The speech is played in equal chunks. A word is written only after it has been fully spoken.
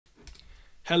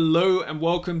Hello and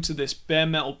welcome to this bare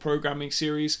metal programming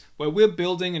series where we're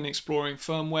building and exploring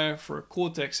firmware for a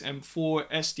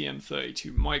Cortex-M4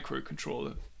 STM32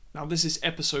 microcontroller. Now this is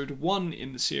episode 1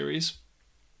 in the series,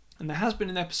 and there has been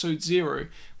an episode 0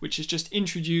 which is just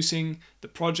introducing the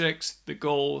projects, the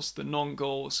goals, the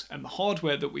non-goals and the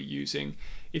hardware that we're using.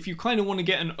 If you kind of want to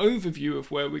get an overview of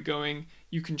where we're going,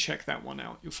 you can check that one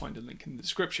out. You'll find a link in the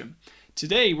description.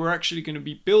 Today we're actually going to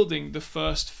be building the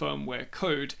first firmware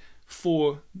code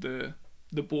for the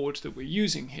board that we're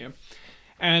using here.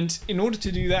 And in order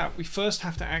to do that, we first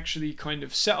have to actually kind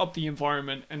of set up the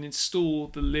environment and install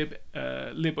the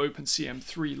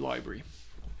libopencm3 library.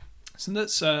 So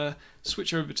let's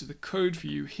switch over to the code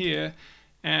view here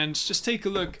and just take a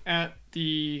look at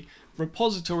the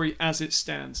repository as it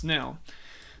stands now.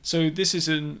 So this is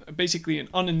basically an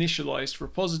uninitialized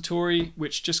repository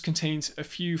which just contains a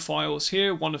few files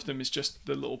here. One of them is just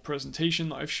the little presentation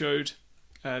that I've showed.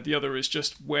 The other is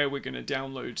just where we're going to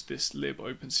download this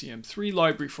libopencm3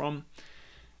 library from.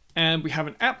 And we have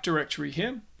an app directory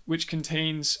here, which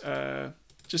contains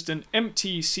just an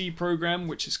empty C program,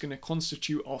 which is going to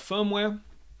constitute our firmware.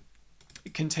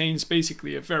 It contains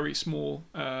basically a very small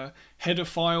header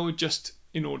file, just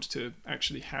in order to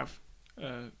actually have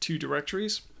two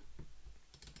directories.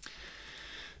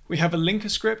 We have a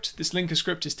linker script. This linker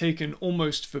script is taken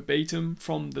almost verbatim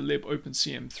from the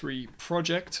libopencm3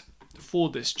 project for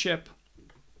this chip,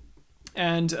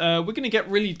 and we're going to get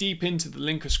really deep into the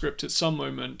linker script at some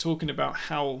moment, talking about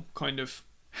how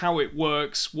it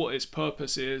works, what its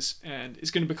purpose is, and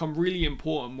it's going to become really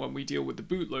important when we deal with the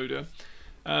bootloader.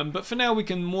 But for now we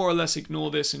can more or less ignore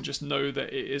this and just know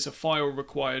that it is a file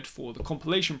required for the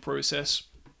compilation process,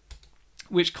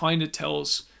 which kind of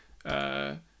tells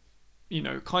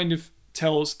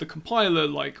tells the compiler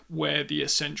like where the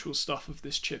essential stuff of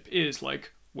this chip is,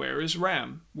 like where is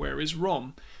RAM, where is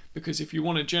ROM, because if you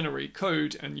want to generate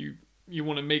code and you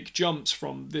want to make jumps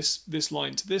from this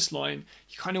line to this line,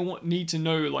 you kind of need to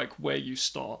know like where you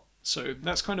start. So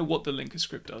that's kind of what the linker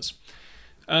script does.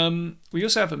 We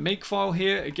also have a makefile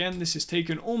here. Again, this is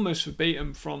taken almost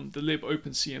verbatim from the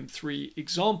libopencm3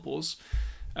 examples.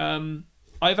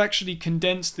 I've actually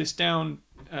condensed this down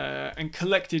and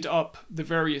collected up the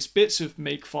various bits of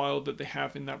makefile that they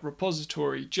have in that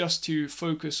repository just to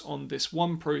focus on this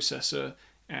one processor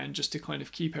and just to kind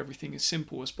of keep everything as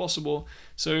simple as possible.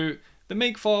 So the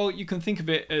makefile, you can think of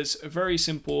it as a very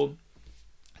simple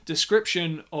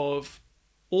description of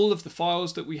all of the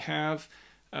files that we have,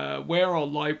 where our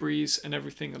libraries and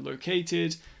everything are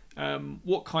located,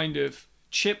 what kind of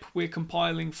chip we're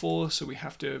compiling for, so we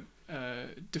have to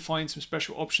define some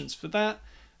special options for that.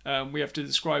 We have to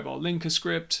describe our linker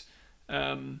script,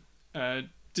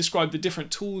 describe the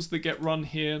different tools that get run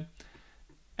here,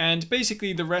 and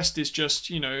basically the rest is just,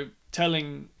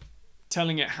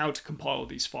 telling it how to compile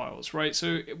these files, right?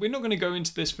 So we're not going to go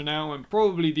into this for now, and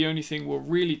probably the only thing we'll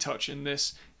really touch in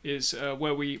this is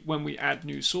when we add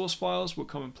new source files, we'll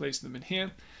come and place them in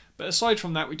here. But aside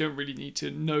from that, we don't really need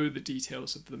to know the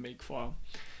details of the makefile.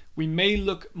 We may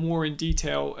look more in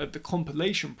detail at the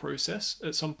compilation process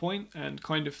at some point and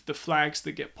kind of the flags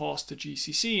that get passed to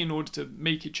GCC in order to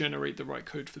make it generate the right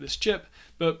code for this chip,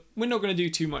 but we're not going to do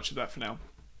too much of that for now.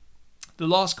 The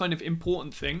last kind of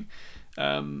important thing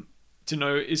to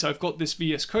know is I've got this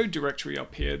VS Code directory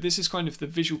up here. This is kind of the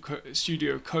Visual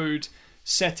Studio Code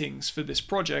settings for this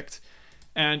project,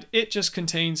 and it just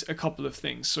contains a couple of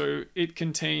things. So it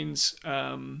contains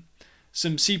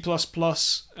some C++,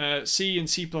 C and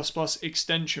C++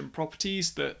 extension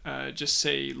properties that just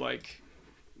say like,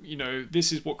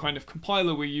 this is what kind of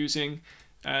compiler we're using,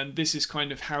 and this is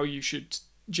kind of how you should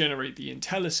generate the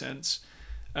IntelliSense.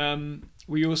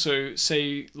 We also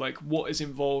say like what is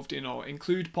involved in our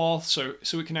include path, so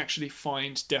it can actually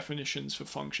find definitions for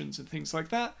functions and things like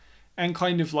that, and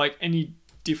kind of like any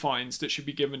defines that should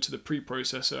be given to the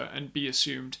preprocessor and be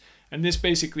assumed. And this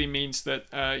basically means that,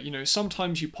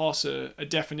 sometimes you pass a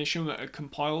definition at a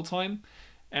compile time,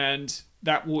 and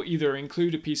that will either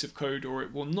include a piece of code or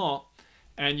it will not.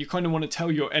 And you kind of want to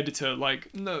tell your editor,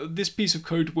 like, no, this piece of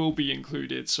code will be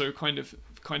included, so kind of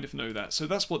know that. So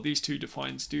that's what these two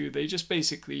defines do. They just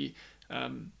basically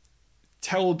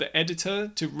tell the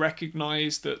editor to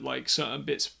recognize that like certain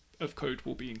bits of code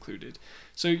will be included.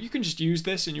 So you can just use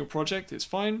this in your project, it's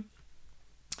fine.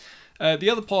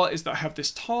 The other part is that I have this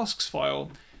tasks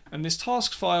file, and this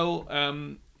tasks file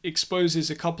exposes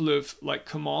a couple of like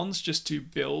commands just to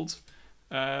build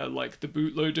like the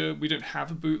bootloader. We don't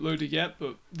have a bootloader yet,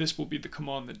 but this will be the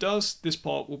command that does. This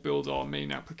part will build our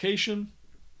main application,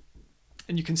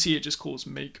 and you can see it just calls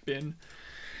make bin.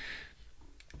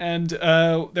 And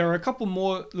there are a couple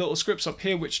more little scripts up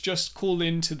here which just call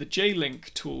into the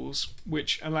JLink tools,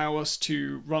 which allow us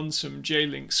to run some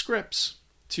JLink scripts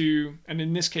to, and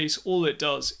in this case, all it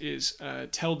does is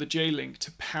tell the JLink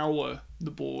to power the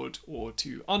board or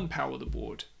to unpower the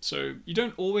board. So you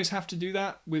don't always have to do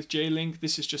that with JLink.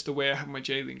 This is just the way I have my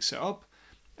JLink set up.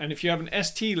 And if you have an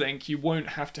ST link, you won't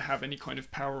have to have any kind of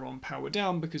power on, power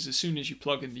down, because as soon as you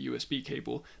plug in the USB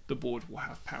cable, the board will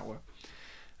have power.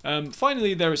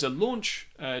 Finally, there is a launch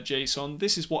JSON.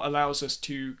 This is what allows us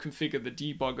to configure the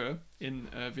debugger in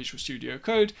Visual Studio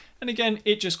Code. And again,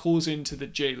 it just calls into the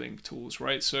JLink tools,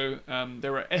 right? So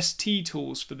there are ST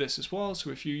tools for this as well.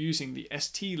 So if you're using the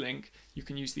ST link, you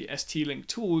can use the ST link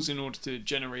tools in order to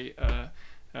generate,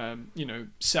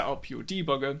 set up your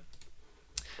debugger.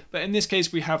 But in this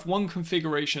case, we have one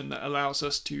configuration that allows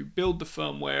us to build the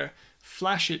firmware,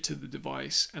 flash it to the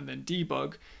device, and then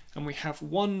debug. And we have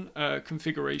one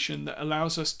configuration that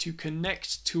allows us to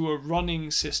connect to a running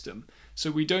system.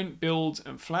 So we don't build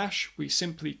and flash, we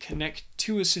simply connect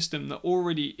to a system that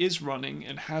already is running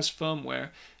and has firmware.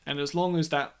 And as long as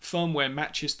that firmware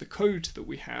matches the code that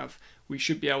we have, we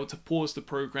should be able to pause the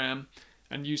program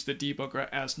and use the debugger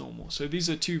as normal. So these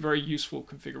are two very useful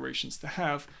configurations to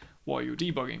have while you're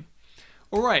debugging.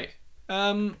 All right.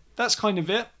 That's kind of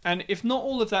it. And if not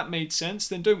all of that made sense,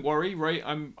 then don't worry, right?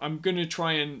 I'm going to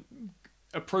try and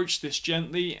approach this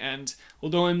gently. And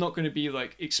although I'm not going to be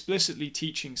like explicitly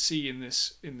teaching C in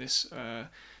this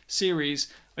series,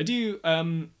 I do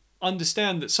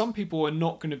understand that some people are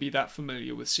not going to be that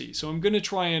familiar with C. So I'm going to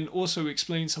try and also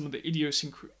explain some of the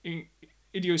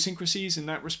idiosyncrasies in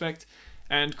that respect,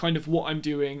 and kind of what I'm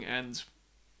doing, and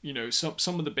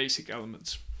some of the basic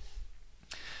elements.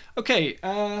 Okay.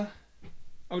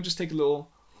 I'll just take a little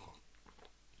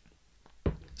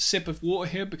sip of water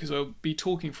here because I'll be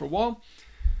talking for a while.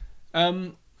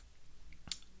 The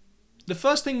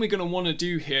first thing we're going to want to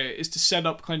do here is to set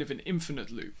up kind of an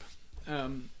infinite loop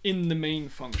in the main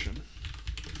function.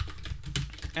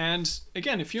 And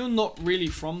again, if you're not really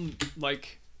from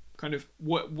like kind of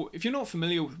if you're not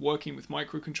familiar with working with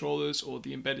microcontrollers or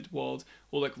the embedded world,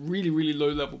 or like really, really low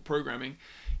level programming,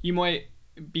 you might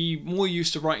be more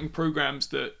used to writing programs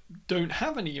that don't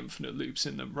have any infinite loops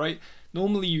in them, right?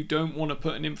 Normally you don't want to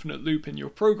put an infinite loop in your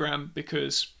program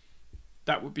because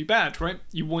that would be bad, right?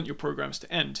 You want your programs to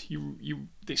end.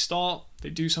 They start, they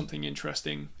do something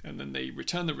interesting, and then they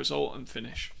return the result and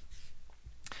finish.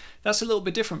 That's a little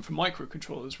bit different from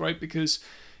microcontrollers, right? Because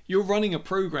you're running a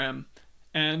program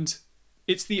and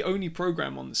it's the only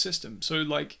program on the system. So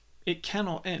like, it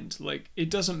cannot end. Like,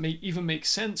 it doesn't even make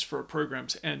sense for a program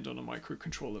to end on a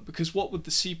microcontroller, because what would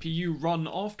the CPU run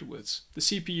afterwards? The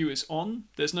CPU is on.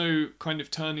 There's no kind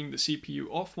of turning the CPU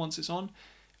off once it's on,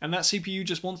 and that CPU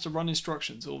just wants to run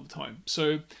instructions all the time.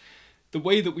 So the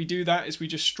way that we do that is we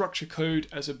just structure code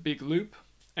as a big loop.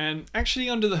 And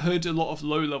actually under the hood, a lot of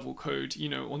low-level code,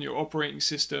 on your operating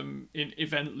system, in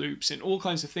event loops, in all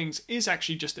kinds of things, is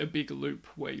actually just a big loop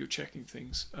where you're checking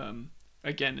things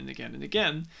again and again and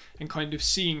again, and kind of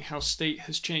seeing how state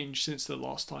has changed since the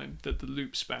last time that the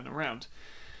loop span around.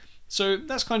 So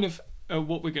that's kind of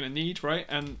what we're going to need, right?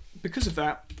 And because of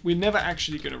that, we're never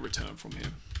actually going to return from here.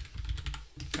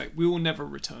 Okay, we will never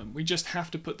return. We just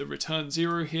have to put the return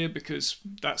 0 here because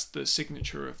that's the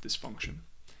signature of this function.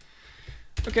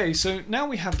 Okay, so now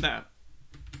we have that.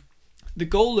 The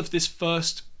goal of this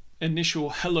first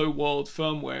initial hello world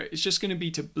firmware is just going to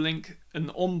be to blink an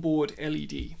onboard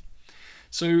LED.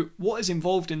 So what is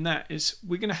involved in that is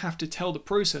we're going to have to tell the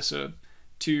processor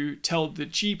to tell the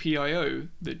GPIO,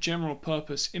 the general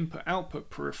purpose input-output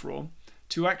peripheral,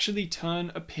 to actually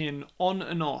turn a pin on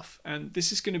and off. And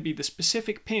this is going to be the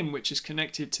specific pin which is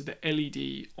connected to the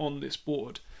LED on this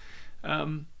board.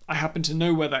 I happen to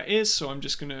know where that is, so I'm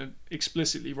just going to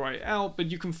explicitly write it out, but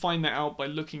you can find that out by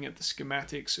looking at the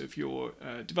schematics of your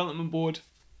development board.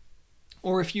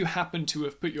 Or if you happen to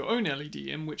have put your own LED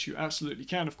in, which you absolutely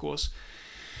can, of course,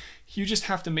 you just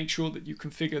have to make sure that you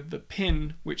configure the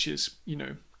pin which is,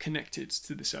 connected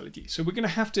to this LED. So we're going to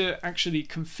have to actually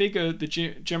configure the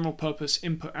general purpose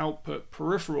input-output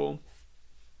peripheral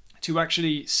to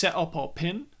actually set up our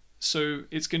pin. So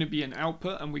it's going to be an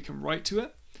output and we can write to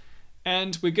it.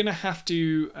 And we're going to have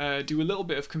to do a little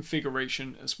bit of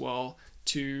configuration as well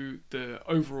to the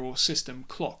overall system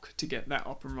clock to get that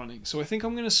up and running. So I think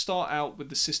I'm going to start out with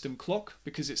the system clock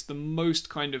because it's the most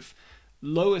kind of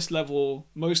lowest level,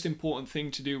 most important thing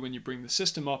to do when you bring the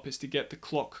system up is to get the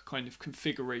clock kind of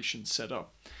configuration set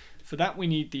up. For that we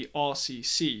need the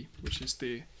RCC, which is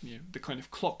the the kind of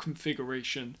clock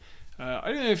configuration.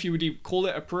 I don't know if you would call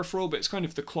it a peripheral, but it's kind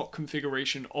of the clock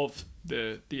configuration of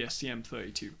the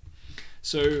STM32.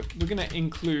 So we're going to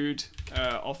include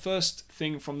our first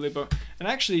thing from lib, and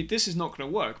actually this is not going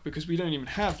to work because we don't even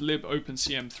have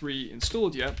libopencm3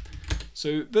 installed yet.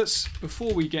 So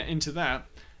before we get into that,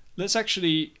 let's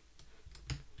actually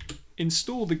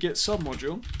install the git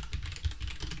submodule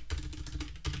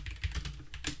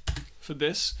for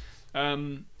this.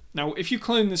 Now, if you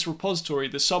clone this repository,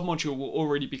 the submodule will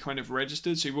already be kind of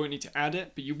registered, so you won't need to add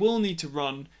it, but you will need to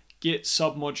run git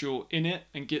submodule init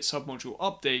and git submodule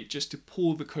update just to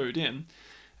pull the code in.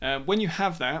 When you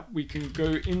have that, we can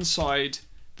go inside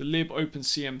the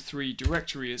libopencm3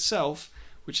 directory itself,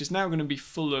 which is now going to be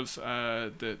full of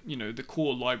the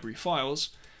core library files,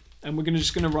 and we're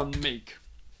just going to run make.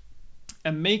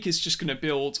 And make is just going to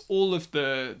build all of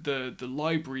the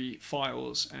library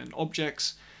files and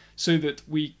objects so that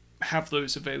we have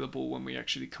those available when we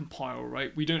actually compile,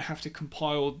 right? We don't have to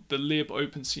compile the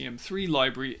libopencm3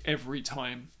 library every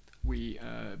time we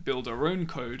build our own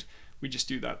code. We just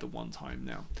do that the one time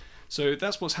now. So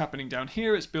that's what's happening down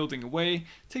here. It's building away.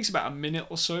 It takes about a minute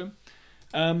or so.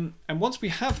 And once we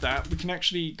have that, we can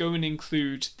actually go and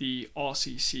include the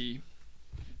RCC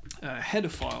header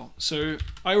file. So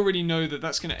I already know that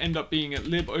that's going to end up being at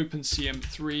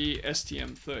libopencm4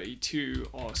 STM32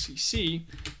 RCC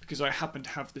because I happen to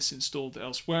have this installed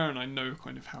elsewhere and I know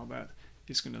kind of how that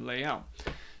is going to lay out.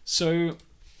 So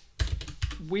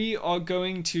we are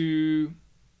going to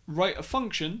write a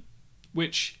function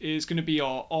which is going to be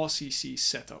our RCC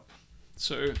setup.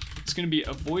 So it's going to be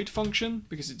a void function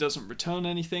because it doesn't return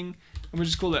anything, and we'll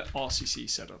just call it RCC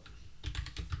setup.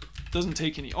 Doesn't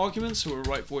take any arguments, so we'll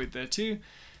write void there too,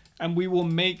 and we will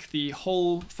make the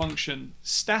whole function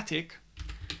static,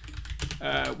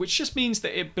 which just means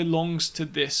that it belongs to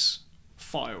this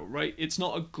file, right? It's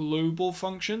not a global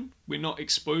function. We're not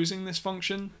exposing this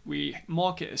function. We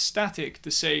mark it as static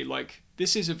to say, like,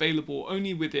 this is available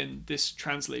only within this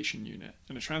translation unit.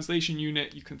 And a translation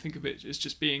unit, you can think of it as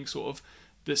just being sort of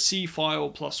the C file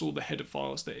plus all the header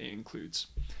files that it includes.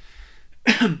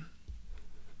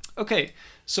 Okay,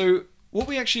 so what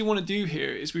we actually want to do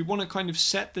here is we want to kind of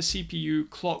set the CPU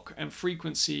clock and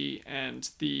frequency and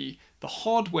the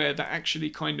hardware that actually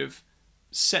kind of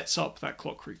sets up that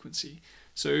clock frequency.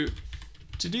 So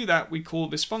to do that, we call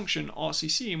this function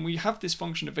RCC, and we have this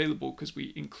function available because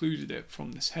we included it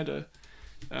from this header.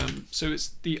 So it's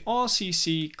the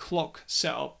RCC clock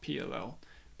setup PLL.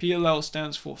 PLL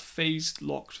stands for phased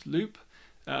locked loop.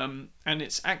 And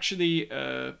it's actually,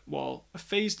 a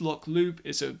phased lock loop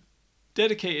is a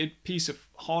dedicated piece of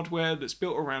hardware that's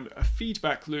built around a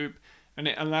feedback loop, and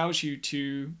it allows you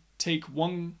to take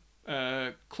one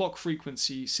clock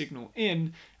frequency signal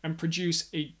in and produce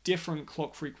a different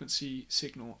clock frequency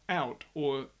signal out,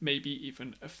 or maybe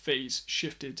even a phase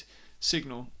shifted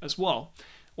signal as well,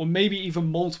 or maybe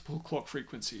even multiple clock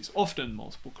frequencies, often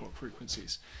multiple clock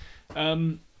frequencies.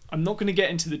 I'm not going to get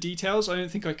into the details. I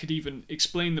don't think I could even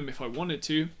explain them if I wanted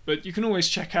to, but you can always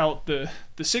check out the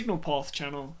signal path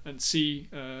channel and see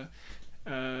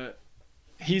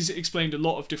he's explained a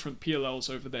lot of different PLLs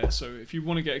over there. So if you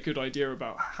want to get a good idea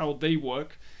about how they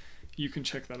work, you can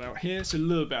check that out here. It's a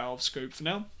little bit out of scope for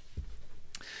now.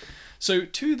 So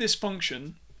to this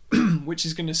function, which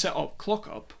is going to set up clock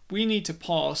up, we need to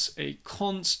pass a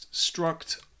const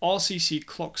struct RCC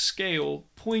clock scale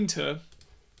pointer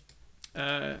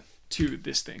to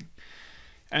this thing.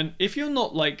 And if you're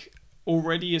not like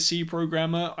already a C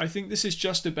programmer, I think this is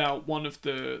just about one of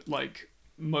the like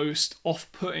most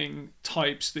off-putting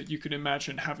types that you could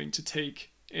imagine having to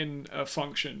take in a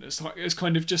function. It's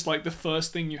kind of just like the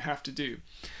first thing you have to do,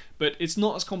 but it's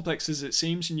not as complex as it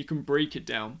seems, and you can break it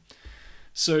down.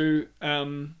 So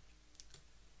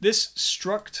this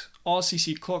struct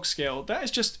RCC clock scale, that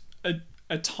is just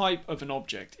a type of an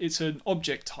object. It's an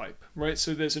object type, right?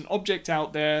 So there's an object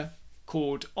out there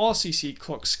called RCC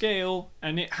clock scale,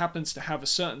 and it happens to have a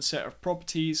certain set of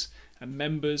properties and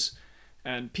members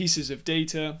and pieces of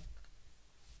data,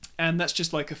 and that's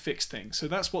just like a fixed thing. So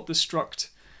that's what the struct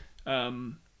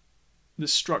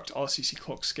RCC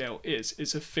clock scale is.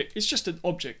 It's just an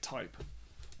object type.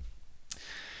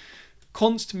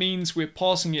 Const means we're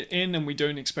passing it in and we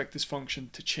don't expect this function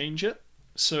to change it.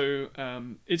 So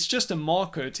it's just a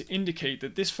marker to indicate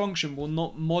that this function will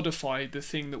not modify the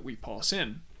thing that we pass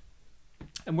in.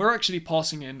 And we're actually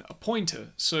passing in a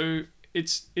pointer. So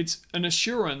it's an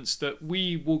assurance that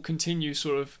we will continue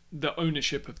sort of the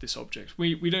ownership of this object.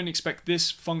 We don't expect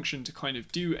this function to kind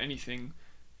of do anything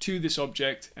to this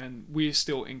object, and we're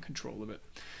still in control of it.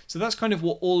 So that's kind of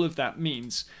what all of that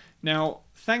means. Now,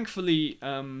 thankfully,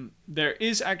 there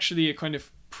is actually a kind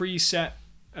of preset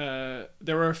there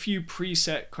are a few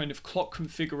preset kind of clock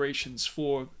configurations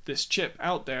for this chip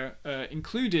out there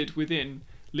included within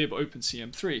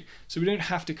libopencm3. So we don't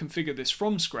have to configure this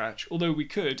from scratch, although we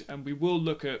could, and we will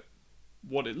look at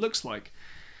what it looks like.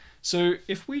 So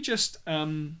if we just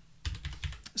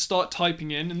start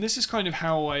typing in, and this is kind of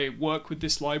how I work with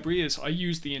this library, is I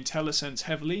use the IntelliSense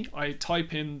heavily. I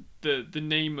type in the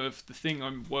name of the thing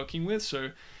I'm working with,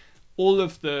 so all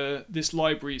of this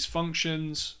library's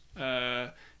functions,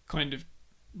 kind of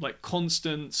like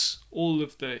constants, all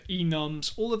of the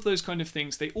enums, all of those kind of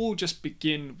things, they all just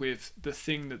begin with the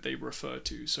thing that they refer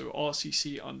to, so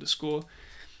RCC underscore.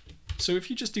 So if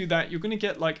you just do that, you're going to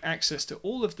get like access to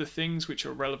all of the things which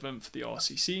are relevant for the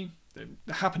RCC. There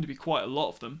happen to be quite a lot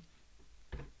of them.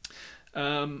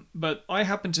 But I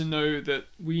happen to know that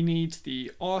we need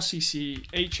the RCC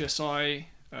HSI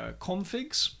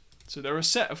configs. So there are a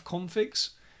set of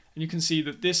configs, and you can see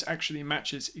that this actually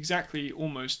matches exactly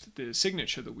almost the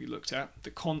signature that we looked at,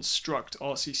 the construct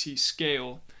RCC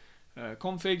scale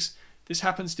configs. This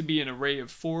happens to be an array of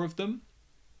 4 of them,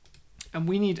 and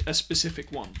we need a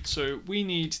specific one. So we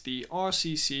need the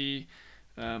RCC,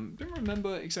 don't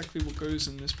remember exactly what goes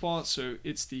in this part, so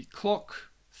it's the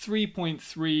clock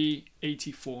 3.384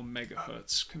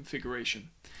 megahertz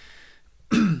configuration.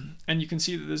 And you can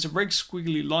see that there's a red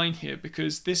squiggly line here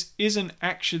because this isn't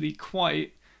actually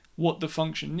quite what the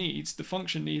function needs. The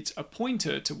function needs a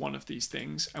pointer to one of these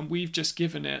things, and we've just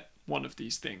given it one of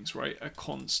these things, right? A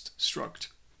const struct.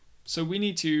 So we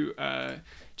need to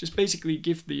just basically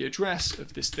give the address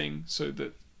of this thing so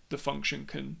that the function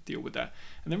can deal with that.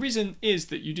 And the reason is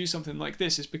that you do something like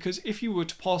this is because if you were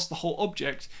to pass the whole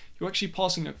object, you're actually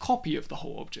passing a copy of the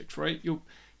whole object, right?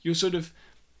 You're sort of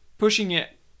pushing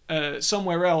it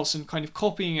somewhere else and kind of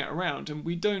copying it around, and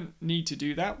we don't need to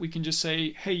do that. We can just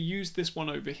say, hey, use this one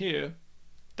over here.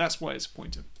 That's why it's a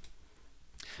pointer.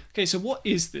 Okay, so what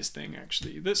is this thing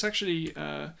actually? Let's actually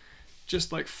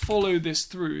just like follow this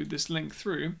through, this link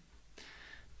through,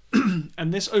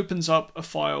 and this opens up a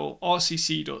file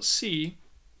rcc.c,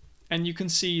 and you can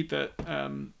see that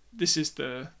this is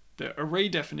the array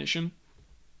definition,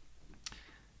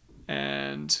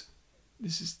 and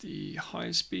this is the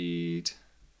high speed.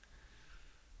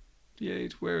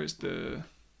 Where is the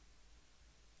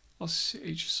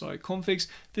HSI configs?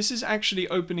 This is actually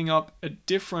opening up a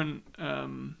different,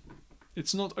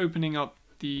 it's not opening up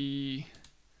the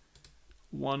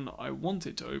one I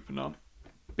wanted to open up,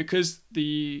 because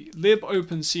the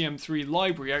libopencm3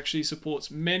 library actually supports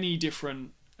many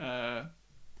different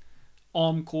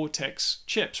ARM Cortex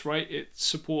chips, right? It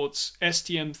supports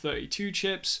STM32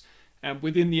 chips, and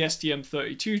within the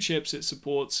STM32 chips it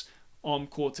supports ARM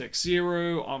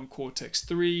Cortex-0, ARM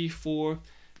Cortex-3, 4,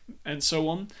 and so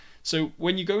on. So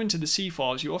when you go into the C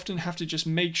files, you often have to just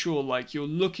make sure like you're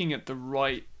looking at the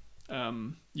right,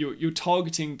 you're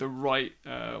targeting the right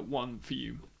one for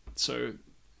you. So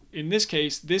in this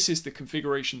case, this is the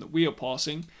configuration that we are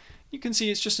passing. You can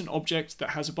see it's just an object that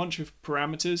has a bunch of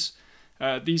parameters.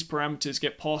 These parameters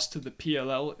get passed to the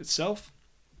PLL itself,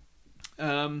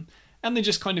 and they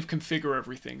just kind of configure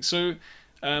everything. So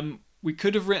we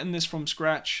could have written this from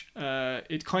scratch.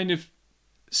 It kind of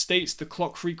states the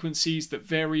clock frequencies that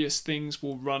various things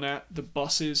will run at, the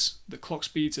buses, the clock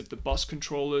speeds of the bus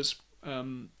controllers,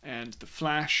 and the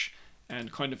flash,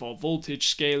 and kind of our voltage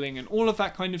scaling, and all of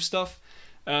that kind of stuff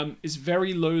is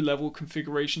very low level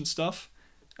configuration stuff.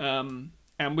 And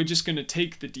we're just going to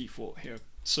take the default here.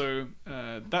 So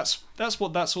that's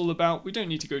what that's all about. We don't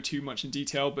need to go too much in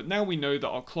detail, but now we know that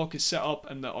our clock is set up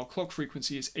and that our clock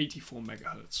frequency is 84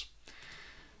 megahertz.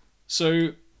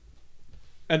 So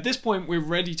at this point, we're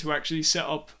ready to actually set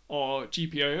up our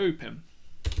GPIO pin.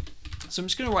 So I'm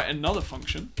just going to write another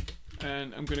function,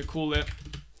 and I'm going to call it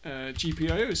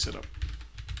GPIO setup.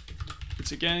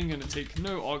 It's again going to take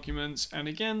no arguments, and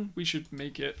again, we should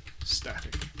make it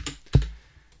static.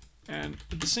 And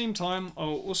at the same time,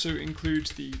 I'll also include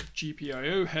the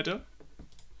GPIO header,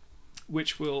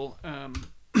 which will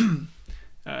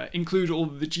include all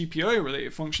of the GPIO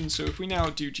related functions. So if we now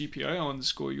do GPIO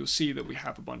underscore, you'll see that we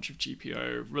have a bunch of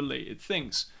GPIO related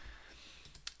things.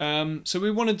 So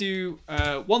we want to do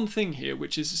one thing here,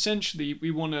 which is essentially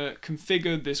we want to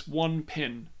configure this one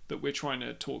pin that we're trying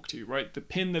to talk to, right? The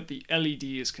pin that the LED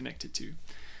is connected to.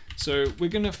 So we're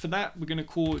going to, for that, we're going to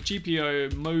call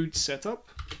GPIO mode setup.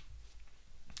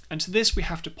 And to this, we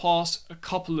have to pass a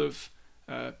couple of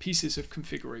pieces of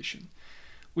configuration.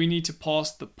 We need to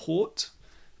pass the port,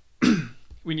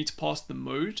 we need to pass the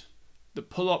mode, the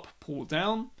pull up, pull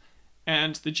down,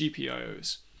 and the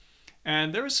GPIOs.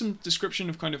 And there is some description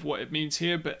of kind of what it means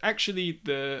here, but actually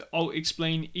I'll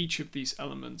explain each of these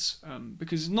elements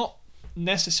because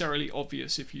necessarily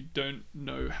obvious if you don't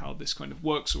know how this kind of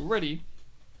works already.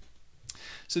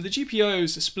 So the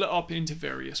GPIOs are split up into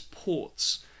various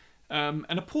ports. And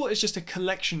a port is just a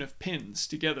collection of pins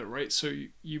together, right? So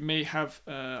you may have,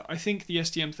 I think the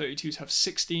STM32s have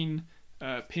 16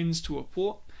 pins to a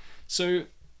port. So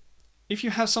if you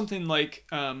have something like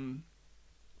a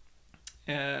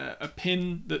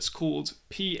pin that's called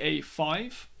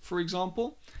PA5, for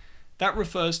example, that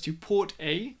refers to port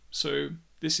A. So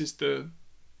this is the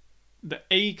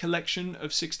A collection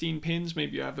of 16 pins.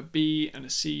 Maybe you have a B and a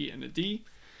C and a D.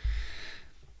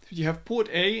 You have port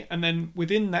A, and then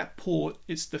within that port,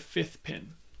 it's the 5th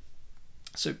pin.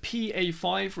 So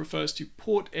PA5 refers to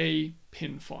port A,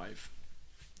 pin 5.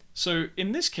 So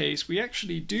in this case, we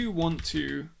actually do want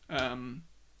to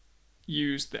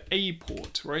use the A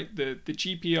port, right? The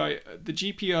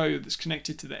GPIO that's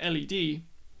connected to the LED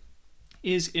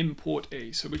is in port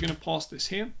A. So we're going to pass this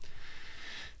here.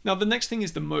 Now the next thing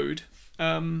is the mode,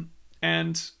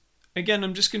 and again,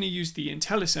 I'm just going to use the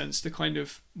IntelliSense to kind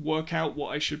of work out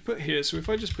what I should put here. So if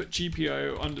I just put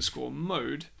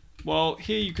GPIO_mode, well,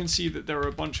 here you can see that there are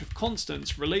a bunch of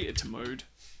constants related to mode.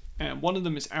 And one of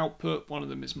them is output, one of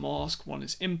them is mask, one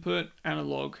is input,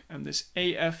 analog, and this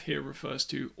AF here refers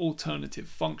to alternative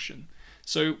function.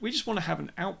 So we just want to have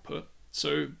an output.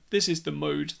 So this is the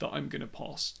mode that I'm going to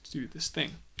pass to this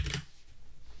thing.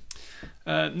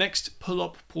 Next, pull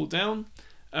up, pull down.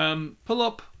 Pull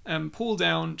up and pull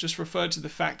down just refer to the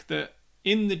fact that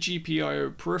in the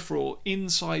GPIO peripheral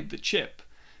inside the chip,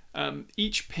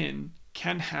 each pin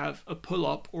can have a pull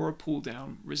up or a pull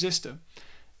down resistor.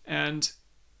 And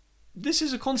this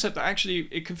is a concept that actually,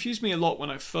 it confused me a lot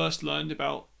when I first learned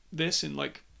about this in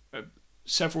like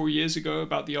several years ago,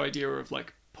 about the idea of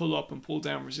like pull up and pull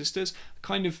down resistors. I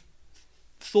kind of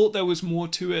thought there was more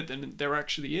to it than there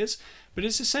actually is, but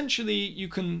it's essentially, you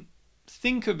can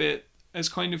think of it as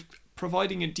kind of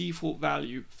providing a default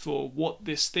value for what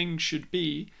this thing should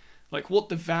be, like what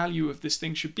the value of this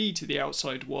thing should be to the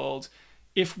outside world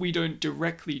if we don't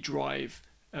directly drive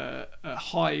a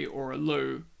high or a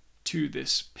low to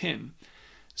this pin.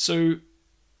 So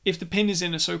if the pin is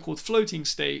in a so-called floating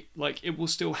state, like it will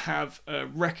still have a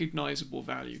recognizable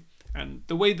value. And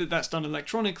the way that that's done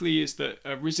electronically is that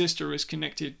a resistor is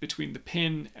connected between the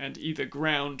pin and either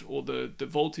ground or the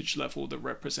voltage level that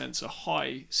represents a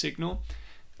high signal.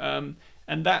 And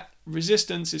that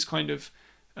resistance is kind of,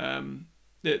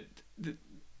 the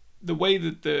way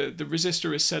that the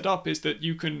resistor is set up is that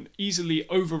you can easily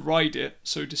override it,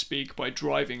 so to speak, by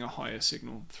driving a higher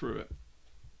signal through it.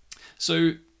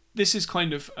 So this is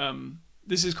kind of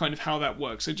how that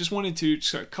works. I just wanted to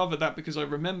sort of cover that because I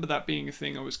remember that being a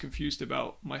thing I was confused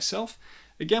about myself.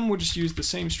 Again, we'll just use the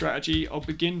same strategy. I'll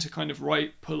begin to kind of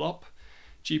write pull up,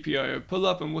 GPIO pull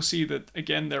up, and we'll see that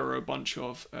again there are a bunch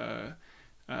of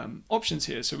options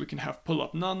here. So we can have pull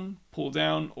up none, pull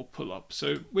down, or pull up.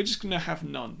 So we're just going to have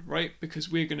none, right? Because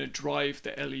we're going to drive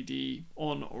the LED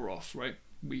on or off, right?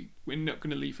 We're not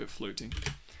going to leave it floating.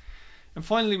 And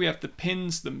finally, we have the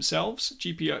pins themselves.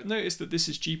 GPIO. Notice that this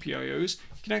is GPIOs.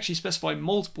 You can actually specify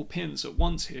multiple pins at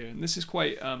once here, and this is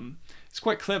quite it's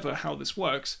quite clever how this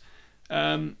works.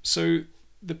 So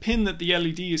the pin that the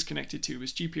LED is connected to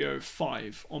is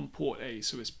GPIO5 on port A,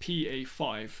 so it's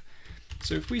PA5.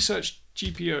 So if we search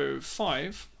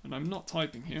GPIO5, and I'm not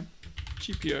typing here,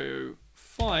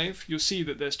 GPIO5, you'll see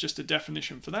that there's just a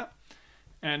definition for that.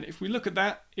 And if we look at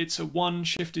that, it's a 1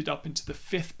 shifted up into the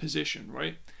 5th position,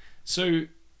 right? So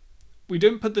we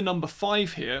don't put the number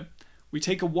 5 here, we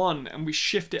take a 1 and we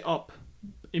shift it up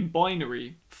in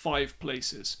binary 5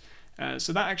 places.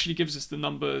 So that actually gives us the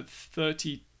number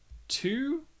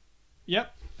 32,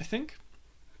 yep, I think.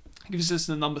 It gives us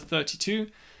the number 32,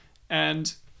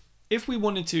 and if we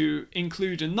wanted to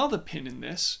include another pin in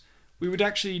this, we would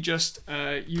actually just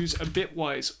use a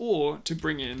bitwise OR to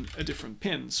bring in a different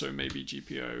pin, so maybe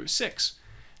GPIO6.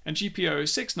 And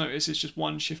GPIO6, notice, is just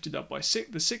 1 shifted up by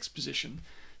the 6th position.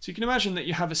 So you can imagine that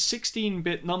you have a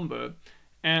 16-bit number,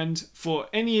 and for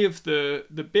any of the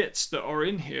bits that are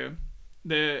in here,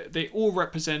 they all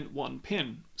represent 1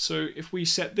 pin. So if we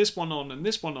set this one on and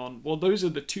this one on, well, those are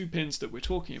the 2 pins that we're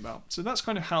talking about. So that's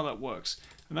kind of how that works,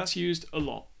 and that's used a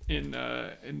lot in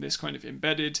this kind of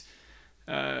embedded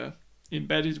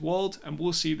world, and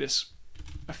we'll see this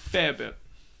a fair bit.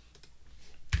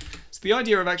 The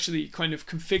idea of actually kind of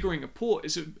configuring a port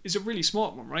is a really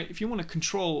smart one, right? If you want to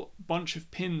control a bunch of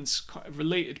pins,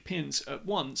 related pins at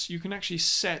once, you can actually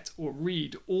set or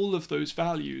read all of those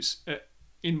values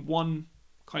in one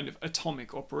kind of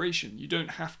atomic operation. You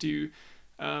don't have to,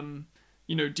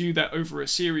 do that over a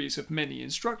series of many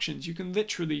instructions. You can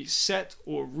literally set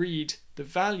or read the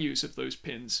values of those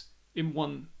pins in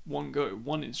one go,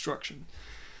 one instruction.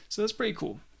 So that's pretty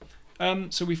cool.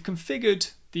 So we've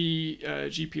configured the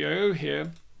GPIO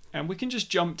here, and we can just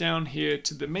jump down here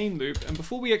to the main loop, and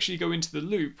before we actually go into the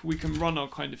loop, we can run our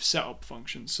kind of setup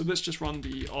functions. So let's just run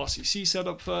the RCC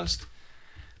setup first,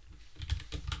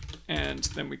 and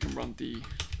then we can run the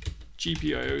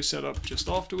GPIO setup just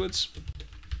afterwards.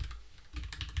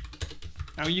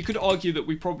 Now you could argue that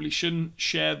we probably shouldn't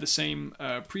share the same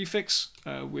prefix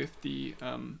with the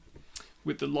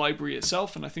library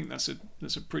itself, and I think there's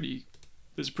a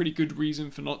pretty good reason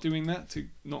for not doing that, to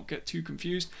not get too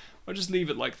confused. I'll just leave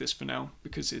it like this for now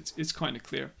because it's kind of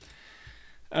clear.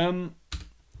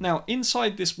 Now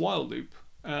inside this while loop,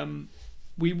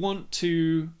 we want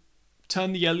to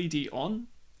turn the LED on,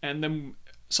 and then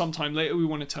sometime later we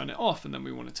want to turn it off, and then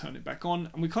we want to turn it back on,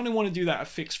 and we kind of want to do that at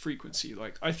fixed frequency.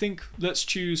 Like, I think let's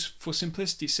choose, for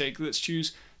simplicity's sake, let's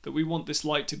choose that we want this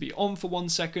light to be on for 1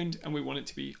 second and we want it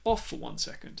to be off for 1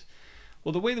 second.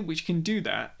 Well, the way that we can do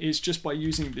that is just by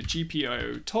using the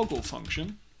GPIO toggle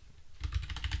function,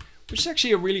 which is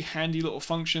actually a really handy little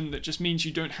function that just means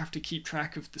you don't have to keep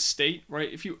track of the state,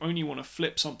 right? If you only want to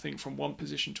flip something from one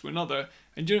position to another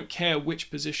and you don't care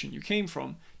which position you came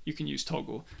from, you can use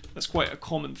toggle. That's quite a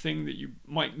common thing, that you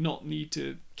might not need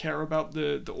to care about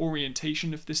the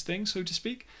orientation of this thing, so to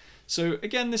speak. So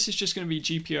again, this is just going to be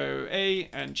GPIO-A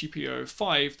and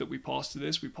GPIO-5 that we pass to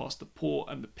this. We pass the port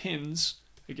and the pins.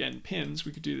 Again, pins,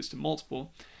 we could do this to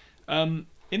multiple. In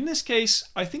this case,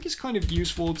 I think it's kind of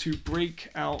useful to break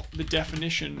out the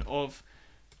definition of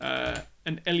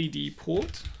an LED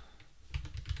port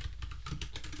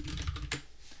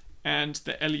and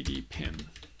the LED pin.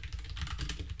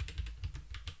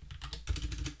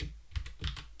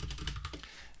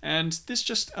 And this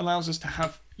just allows us to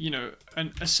have, you know,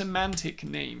 a semantic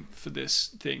name for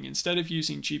this thing instead of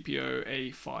using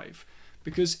GPIO-A5.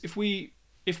 Because if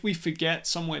we forget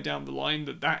somewhere down the line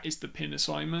that that is the pin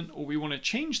assignment, or we want to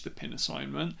change the pin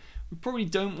assignment, we probably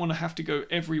don't want to have to go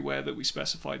everywhere that we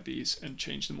specified these and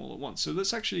change them all at once. So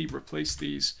let's actually replace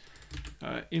these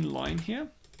in line here,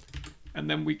 and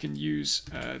then we can use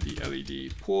the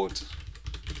LED port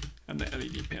and the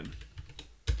LED pin.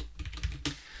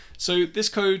 So this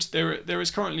code, there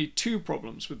is currently two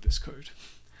problems with this code.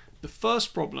 The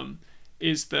first problem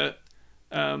is that,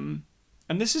 and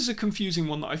this is a confusing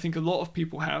one that I think a lot of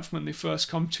people have when they first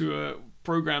come to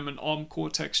program an ARM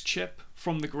Cortex chip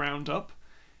from the ground up,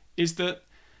 is that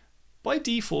by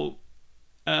default,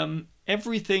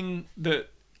 everything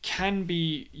that can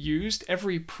be used,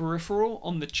 every peripheral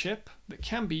on the chip that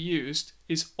can be used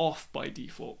is off by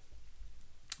default.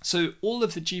 So all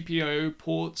of the GPIO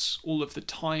ports, all of the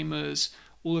timers,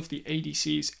 all of the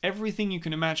ADCs, everything you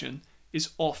can imagine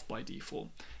is off by default.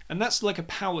 And that's like a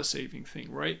power saving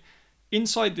thing, right?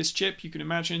 Inside this chip, you can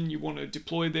imagine you want to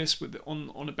deploy this with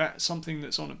something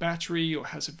that's on a battery or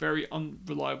has a very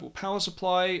unreliable power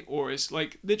supply, or is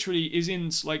like literally is in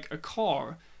like a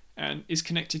car and is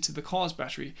connected to the car's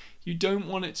battery. You don't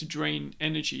want it to drain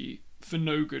energy for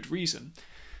no good reason.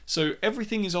 So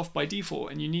everything is off by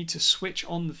default, and you need to switch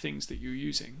on the things that you're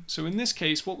using. So in this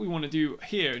case, what we want to do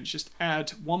here is just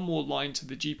add one more line to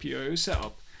the GPIO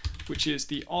setup, which is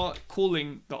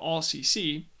calling the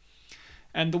RCC.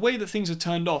 And the way that things are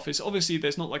turned off is obviously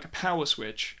there's not like a power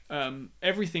switch.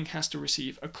 Everything has to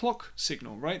receive a clock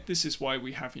signal, right? This is why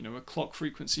we have, you know, a clock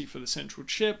frequency for the central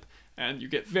chip, and you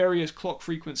get various clock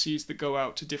frequencies that go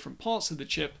out to different parts of the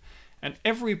chip. And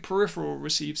every peripheral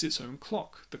receives its own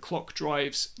clock. The clock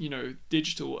drives, you know,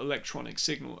 digital electronic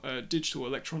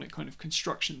kind of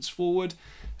constructions forward.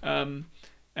 And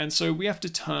so we have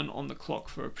to turn on the clock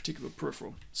for a particular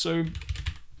peripheral. So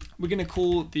we're going to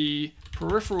call the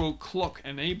peripheral clock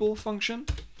enable function,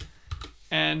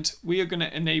 and we are going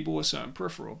to enable a certain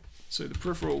peripheral. So the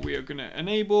peripheral we are going to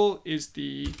enable is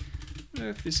the,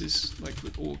 if this is like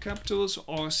with all capitals,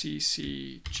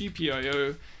 RCC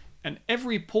GPIO. And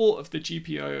every port of the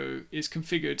GPIO is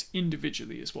configured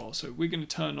individually as well. So we're going to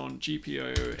turn on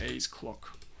GPIO-A's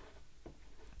clock.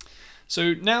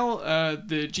 So now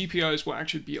the GPIOs will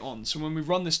actually be on. So when we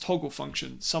run this toggle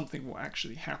function, something will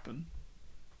actually happen.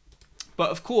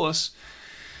 But of course,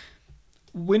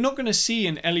 we're not going to see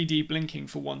an LED blinking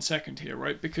for 1 second here,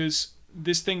 right? Because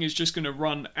this thing is just going to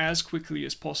run as quickly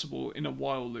as possible in a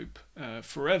while loop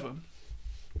forever.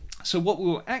 So what we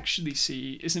will actually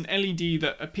see is an LED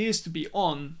that appears to be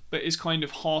on, but is kind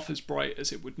of half as bright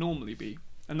as it would normally be.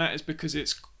 And that is because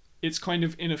it's kind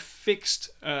of in a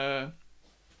fixed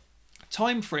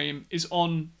time frame, is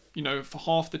on, you know, for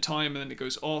half the time, and then it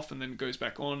goes off, and then it goes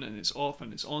back on, and it's off,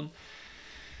 and it's on.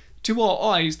 To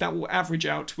our eyes, that will average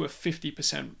out to a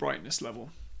 50% brightness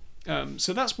level.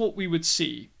 So that's what we would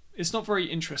see. it's not very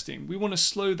interesting. We want to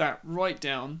slow that right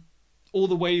down, all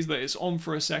the ways that it's on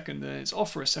for a second, then it's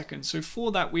off for a second. So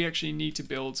for that, we actually need to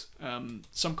build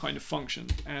some kind of function,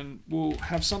 and we'll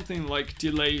have something like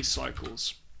delay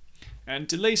cycles. And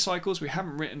delay cycles, we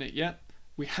haven't written it yet.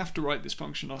 We have to write this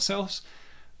function ourselves.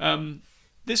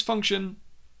 This function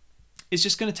is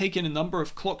just going to take in a number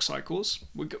of clock cycles.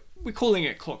 We're calling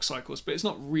it clock cycles, but it's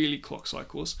not really clock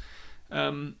cycles.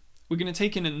 We're going to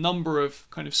take in a number of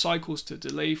kind of cycles to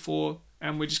delay for,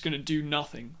 and we're just going to do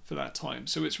nothing for that time.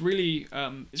 So it's really,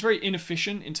 it's very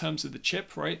inefficient in terms of the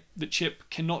chip, right? The chip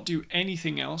cannot do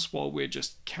anything else while we're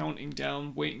just counting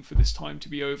down, waiting for this time to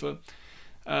be over.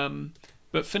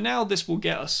 But for now, this will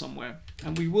get us somewhere,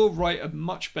 and we will write a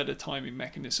much better timing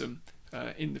mechanism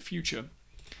in the future.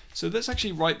 So let's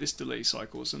actually write this delay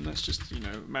cycles, and let's just,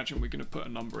 imagine we're going to put a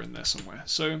number in there somewhere.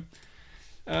 So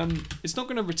it's not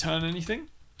going to return anything.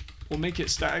 We'll make it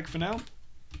static for now.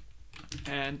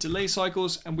 And delay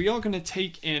cycles, and we are going to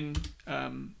take in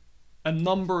a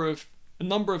number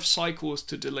of cycles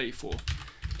to delay for.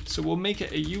 So we'll make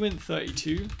it a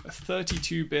uint32, a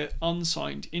 32-bit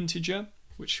unsigned integer,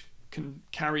 which can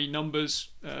carry numbers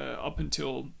up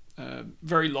until a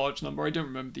very large number. I don't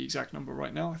remember the exact number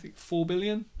right now. I think 4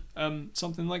 billion,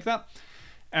 something like that.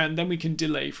 And then we can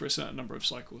delay for a certain number of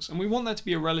cycles. And we want that to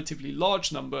be a relatively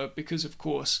large number because, of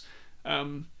course,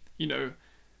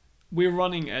 we're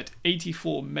running at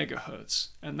 84 megahertz,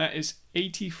 and that is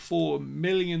 84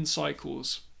 million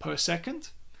cycles per second.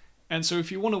 And so if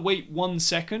you want to wait 1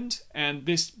 second, and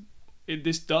this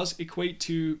does equate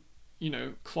to,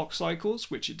 clock cycles,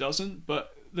 which it doesn't,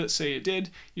 but let's say it did,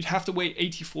 you'd have to wait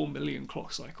 84 million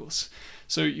clock cycles.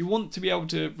 So you want to be able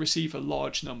to receive a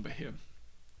large number here.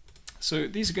 So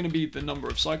these are going to be the number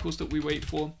of cycles that we wait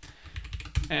for.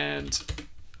 And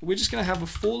we're just going to have a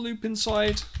for loop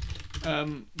inside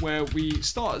where we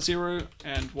start at 0,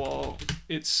 and while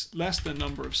it's less than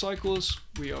number of cycles,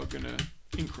 we are going to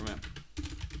increment.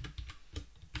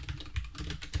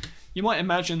 You might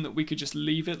imagine that we could just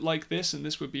leave it like this and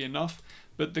this would be enough,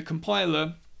 but the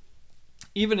compiler,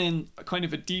 even in a kind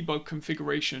of a debug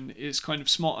configuration, is kind of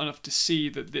smart enough to see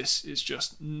that this is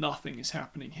just nothing is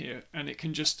happening here, and it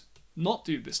can just not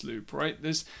do this loop, right?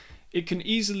 It can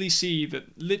easily see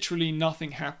that literally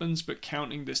nothing happens but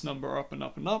counting this number up and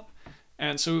up and up,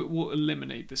 and so it will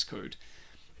eliminate this code.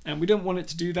 And we don't want it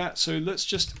to do that, so let's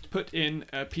just put in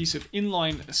a piece of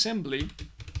inline assembly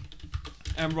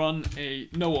and run a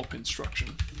no-op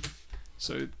instruction.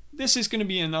 So this is going to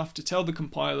be enough to tell the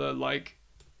compiler, like,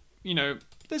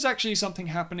 there's actually something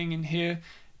happening in here.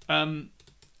 A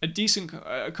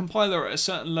compiler at a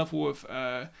certain level of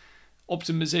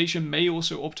optimization may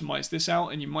also optimize this out,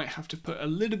 and you might have to put a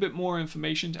little bit more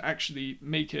information to actually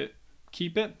make it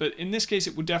keep it, but in this case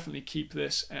it will definitely keep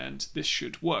this, and this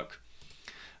should work.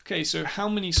 Okay, so how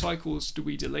many cycles do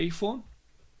we delay for?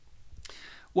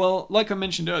 Well, like I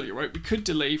mentioned earlier, right, we could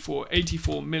delay for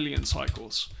 84 million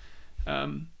cycles,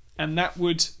 and that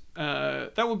would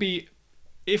be,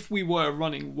 if we were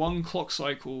running 1 clock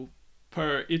cycle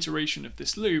per iteration of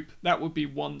this loop, that would be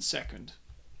 1 second.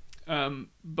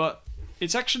 But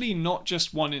it's actually not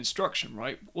just one instruction,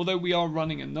 right? Although we are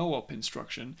running a no-op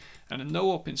instruction, and a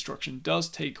no-op instruction does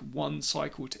take 1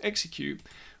 cycle to execute,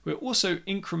 we're also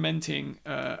incrementing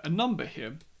a number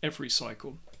here every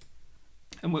cycle.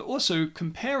 And we're also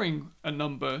comparing a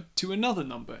number to another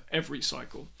number every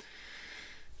cycle.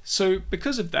 So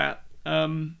because of that,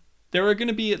 there are going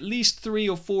to be at least 3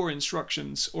 or 4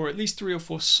 instructions, or at least 3 or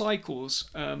 4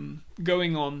 cycles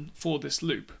going on for this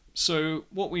loop. So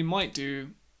what we might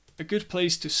do, a good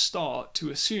place to start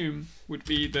to assume would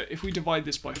be that if we divide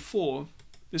this by 4,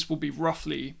 this will be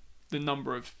roughly the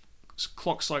number of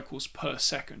clock cycles per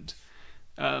second.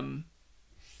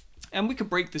 And we could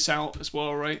break this out as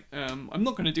well, right? I'm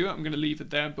not going to do it, I'm going to leave it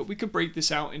there, but we could break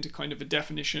this out into kind of a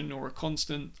definition or a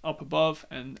constant up above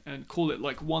and call it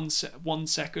like 1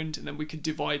 second, and then we could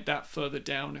divide that further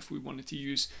down if we wanted to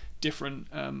use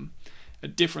a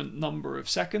different number of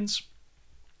seconds.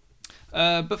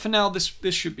 But for now, this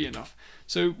should be enough.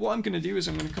 So what I'm going to do is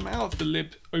I'm going to come out of the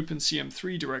lib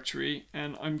OpenCM3 directory,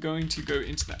 and I'm going to go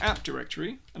into the app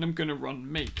directory, and I'm going to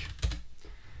run make.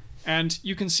 And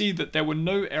you can see that there were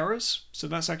no errors, so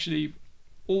that's actually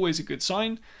always a good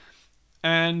sign.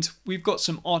 And we've got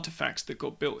some artifacts that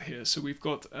got built here. So we've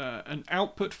got an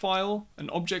output file, an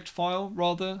object file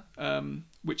rather,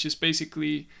 which is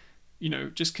basically,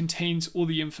 just contains all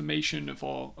the information of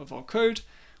our code.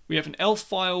 We have an elf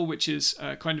file, which is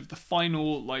kind of the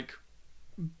final,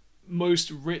 most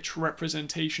rich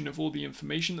representation of all the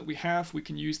information that we have. We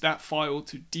can use that file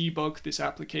to debug this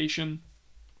application.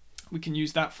 we can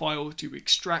use that file to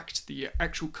extract the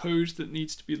actual code that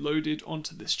needs to be loaded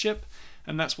onto this chip,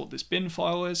 and that's what this bin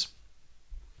file is.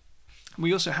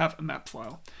 We also have a map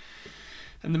file,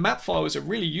 and the map file is a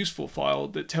really useful file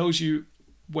that tells you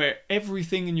where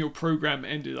everything in your program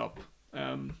ended up,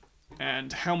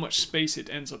 and how much space it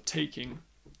ends up taking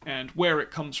and where it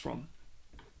comes from.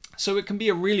 So it can be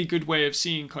a really good way of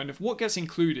seeing kind of what gets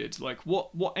included, like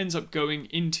what ends up going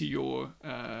into your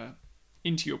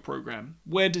program.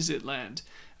 Where does it land?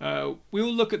 We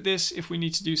will look at this if we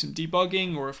need to do some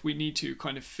debugging, or if we need to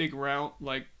kind of figure out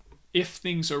like if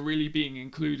things are really being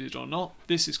included or not.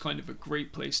 This is kind of a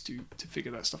great place to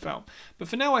figure that stuff out. But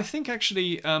for now, I think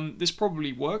actually this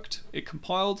probably worked. It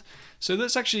compiled. So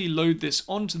let's actually load this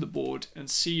onto the board and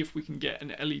see if we can get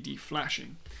an LED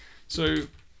flashing. So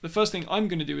the first thing I'm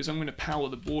going to do is I'm going to power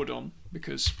the board on,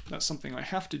 because that's something I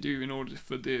have to do in order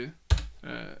for the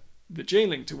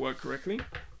J-Link to work correctly.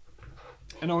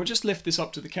 And I'll just lift this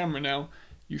up to the camera now.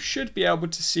 You should be able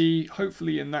to see,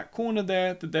 hopefully in that corner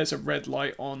there, that there's a red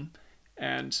light on,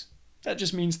 and that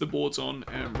just means the board's on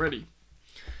and ready.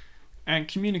 And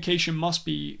communication must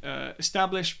be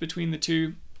established between the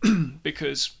two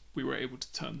because we were able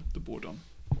to turn the board on.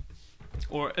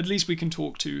 Or at least we can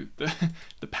talk to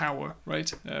the power, right?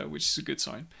 Which is a good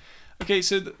sign. Okay,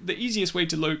 so the easiest way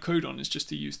to load code on is just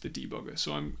to use the debugger.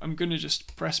 So I'm going to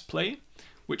just press play,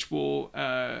 which will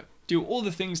do all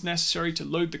the things necessary to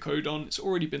load the code on. It's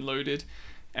already been loaded,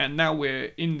 and now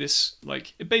we're in this,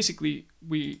 like,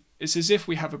 it's as if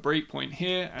we have a breakpoint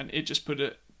here, and it just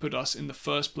put us in the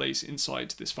first place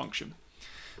inside this function.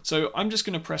 So I'm just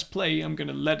going to press play. I'm going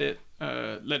to let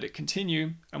it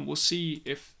continue, and we'll see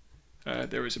if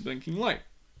there is a blinking light.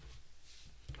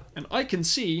 And I can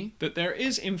see that there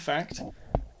is in fact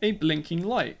a blinking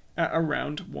light at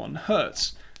around 1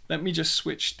 Hertz. Let me just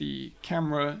switch the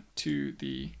camera to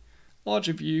the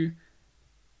larger view,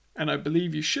 and I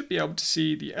believe you should be able to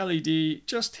see the LED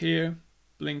just here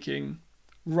blinking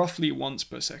roughly once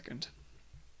per second,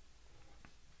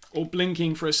 or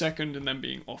blinking for a second and then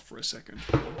being off for a second.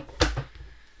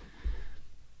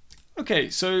 Okay,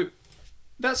 so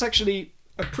that's actually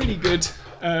a pretty good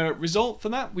result for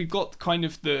that. We've got kind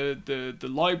of the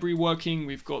library working,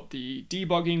 we've got the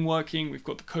debugging working, we've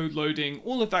got the code loading,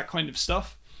 all of that kind of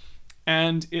stuff.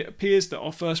 And it appears that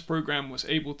our first program was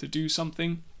able to do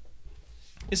something.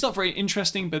 It's not very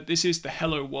interesting, but this is the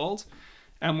hello world,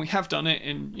 and we have done it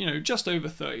in, you know, just over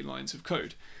 30 lines of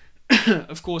code.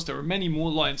 Of course, there are many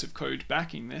more lines of code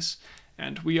backing this,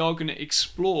 and we are going to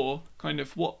explore kind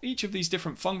of what each of these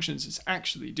different functions is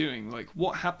actually doing. Like,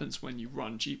 what happens when you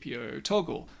run GPIO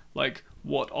toggle? Like,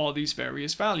 what are these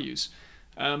various values?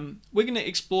 We're going to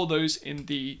explore those in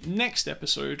the next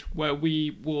episode, where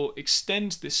we will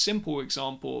extend this simple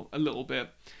example a little bit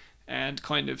and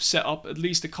kind of set up at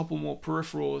least a couple more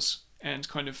peripherals and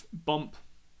kind of bump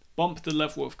the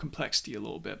level of complexity a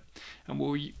little bit. And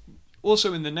we'll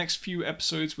also, in the next few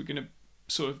episodes, we're going to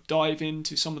sort of dive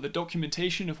into some of the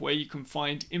documentation of where you can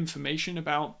find information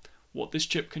about what this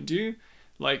chip can do,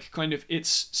 like kind of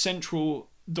its central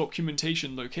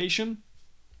documentation location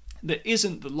that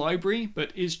isn't the library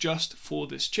but is just for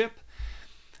this chip.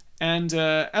 And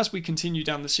as we continue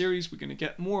down the series, we're going to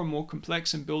get more and more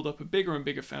complex and build up a bigger and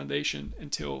bigger foundation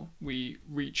until we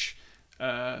reach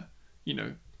you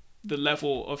know, the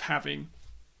level of having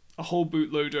a whole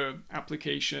bootloader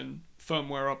application,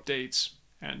 firmware updates,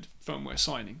 and firmware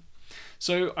signing.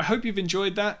 So I hope you've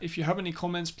enjoyed that. If you have any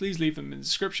comments, please leave them in the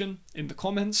description, in the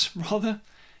comments rather,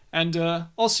 and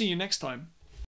I'll see you next time.